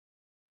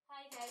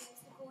guys,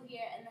 it's Nicole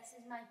here, and this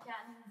is my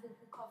piano and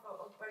vocal cover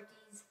of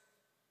Birdy's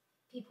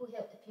People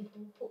Help the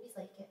People. Hope you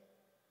like it.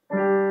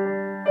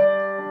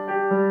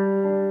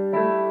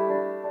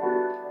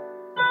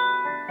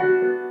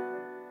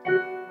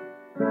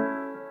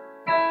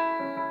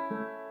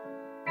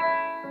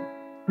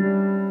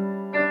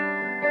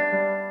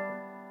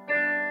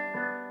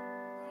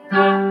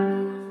 God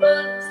knows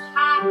what's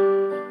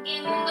happening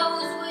in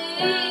those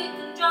weak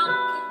and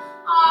drunken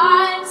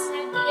eyes.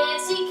 I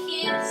guess he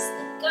kissed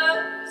the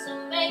girls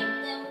and made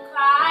them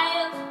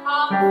cry of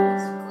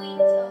heartless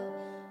queens of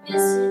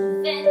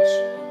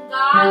misadventure. And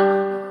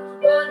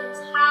God knows what is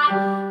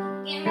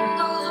hiding in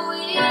those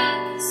weak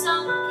and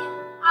sunken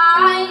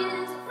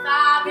eyes. A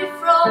fiery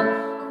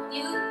from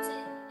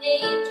muted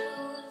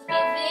angels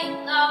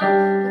giving love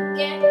but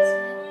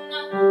getting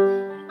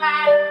nothing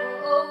back.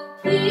 Oh,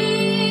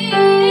 please.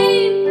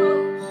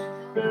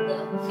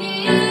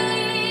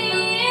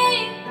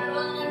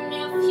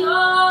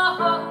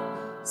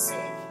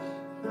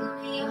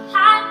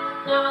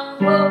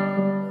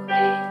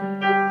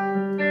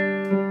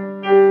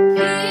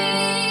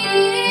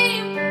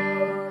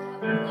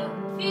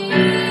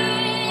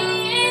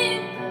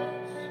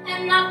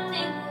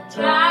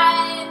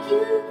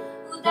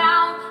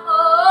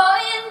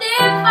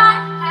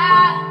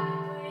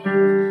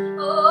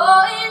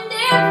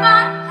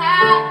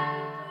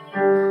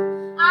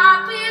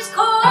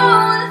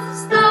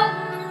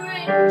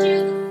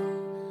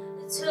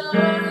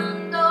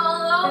 Turned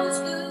all those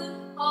good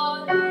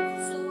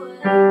hearts away.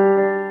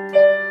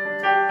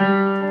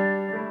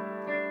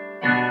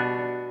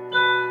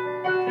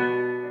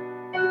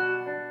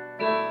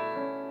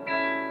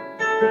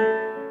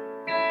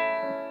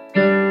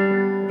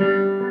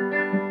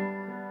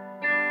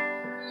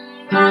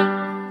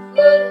 God knows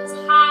what is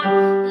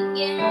happening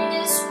in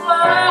this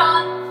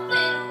world.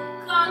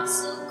 Little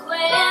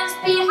consequence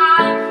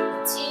behind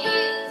the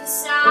tears, the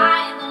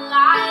sigh, the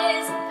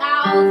lies,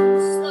 1,000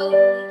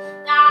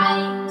 slowly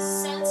dying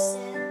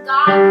senses.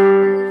 God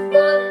knows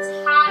what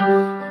is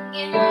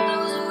happening in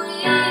those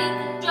weak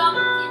and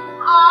drunken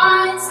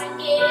hearts. I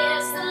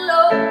guess the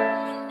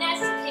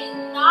loneliness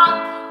came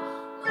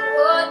knocking. Know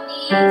what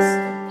needs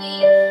to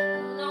be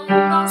alone.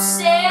 No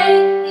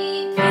say.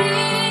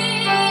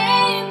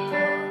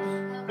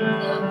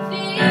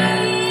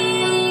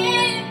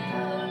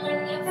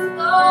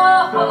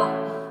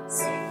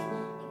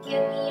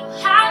 Give me your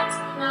hands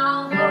and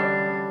I'll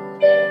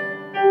hold it.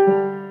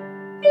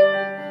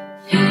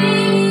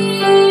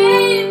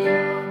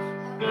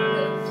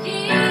 People,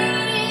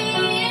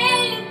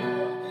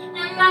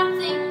 and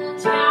nothing will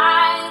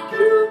drag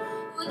you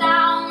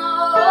down.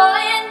 Oh,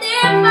 and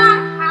if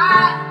I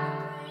had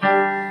a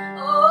brain,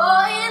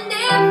 oh, and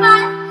if I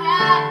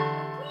had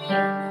a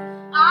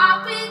brain,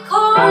 I'd be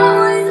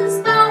cold as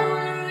a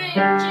stone, rich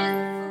as a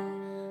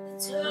fool,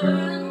 that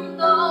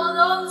turned all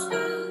those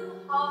good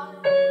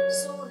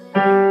hearts away.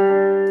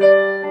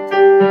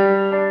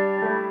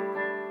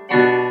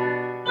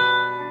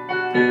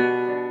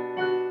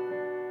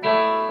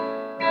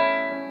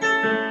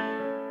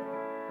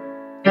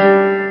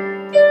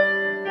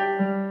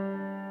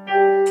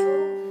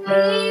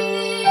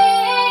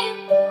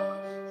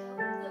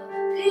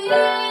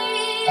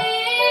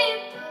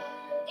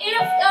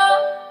 If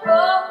you're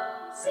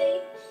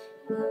homesick,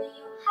 give me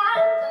your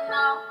hand and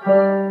I'll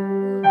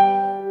hold it.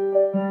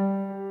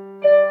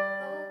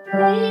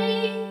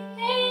 Oh,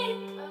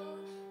 people,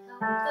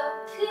 help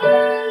the people.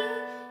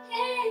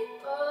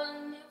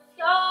 And if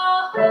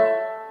you're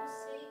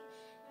homesick,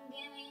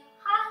 give me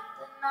your hand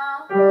and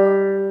I'll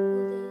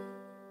hold it.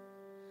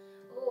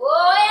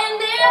 Oh,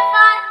 and if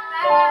I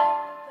had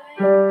a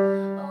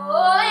brain,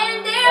 oh,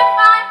 and if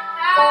I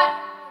had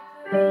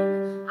a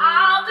brain,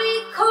 I'll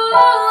be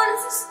cold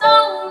as a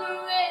stone,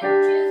 rich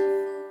as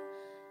a fool,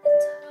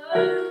 that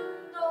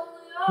turned all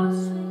your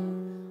sweet